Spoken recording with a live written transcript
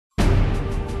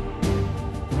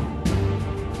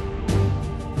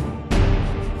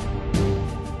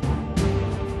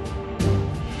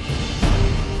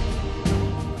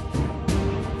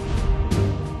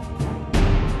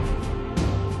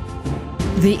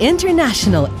The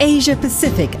International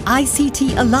Asia-Pacific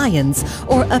ICT Alliance,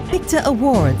 or APICTA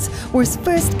Awards, was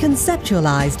first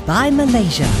conceptualized by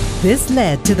Malaysia. This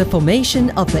led to the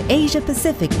formation of the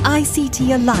Asia-Pacific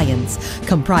ICT Alliance,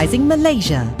 comprising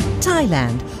Malaysia,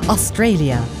 Thailand,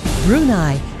 Australia,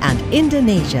 Brunei and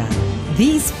Indonesia.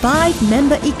 These 5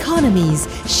 member economies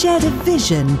shared a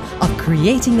vision of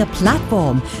creating a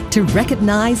platform to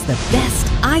recognize the best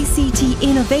ICT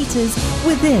innovators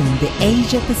within the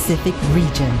Asia-Pacific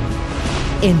region.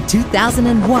 In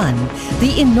 2001,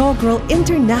 the inaugural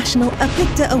International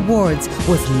APICTA Awards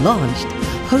was launched,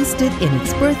 hosted in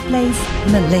its birthplace,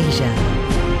 Malaysia.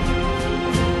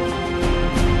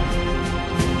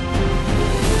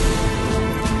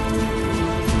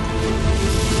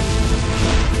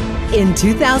 In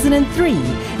 2003,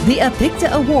 the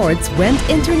APICTA Awards went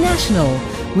international,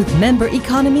 with member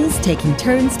economies taking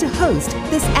turns to host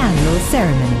this annual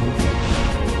ceremony.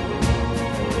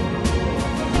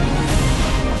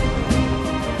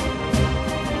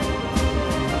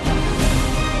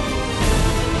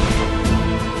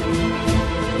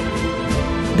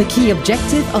 The key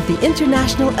objective of the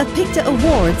International APICTA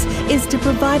Awards is to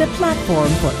provide a platform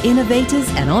for innovators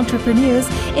and entrepreneurs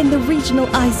in the regional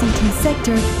ICT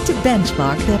sector to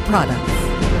benchmark their products.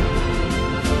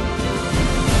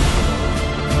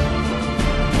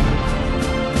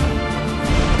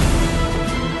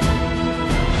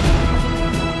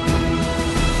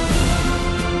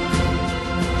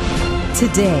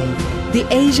 Today, the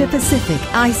Asia-Pacific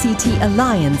ICT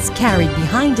Alliance carried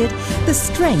behind it the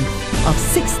strength of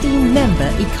 16 member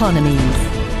economies.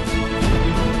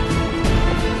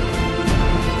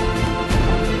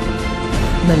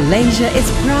 Malaysia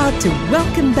is proud to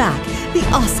welcome back the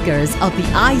Oscars of the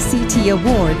ICT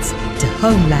Awards to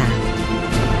homeland.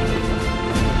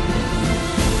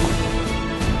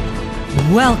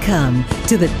 Welcome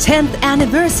to the 10th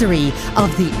anniversary of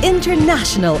the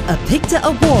International APICTA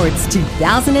Awards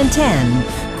 2010,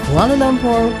 Kuala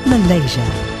Lumpur,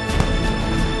 Malaysia.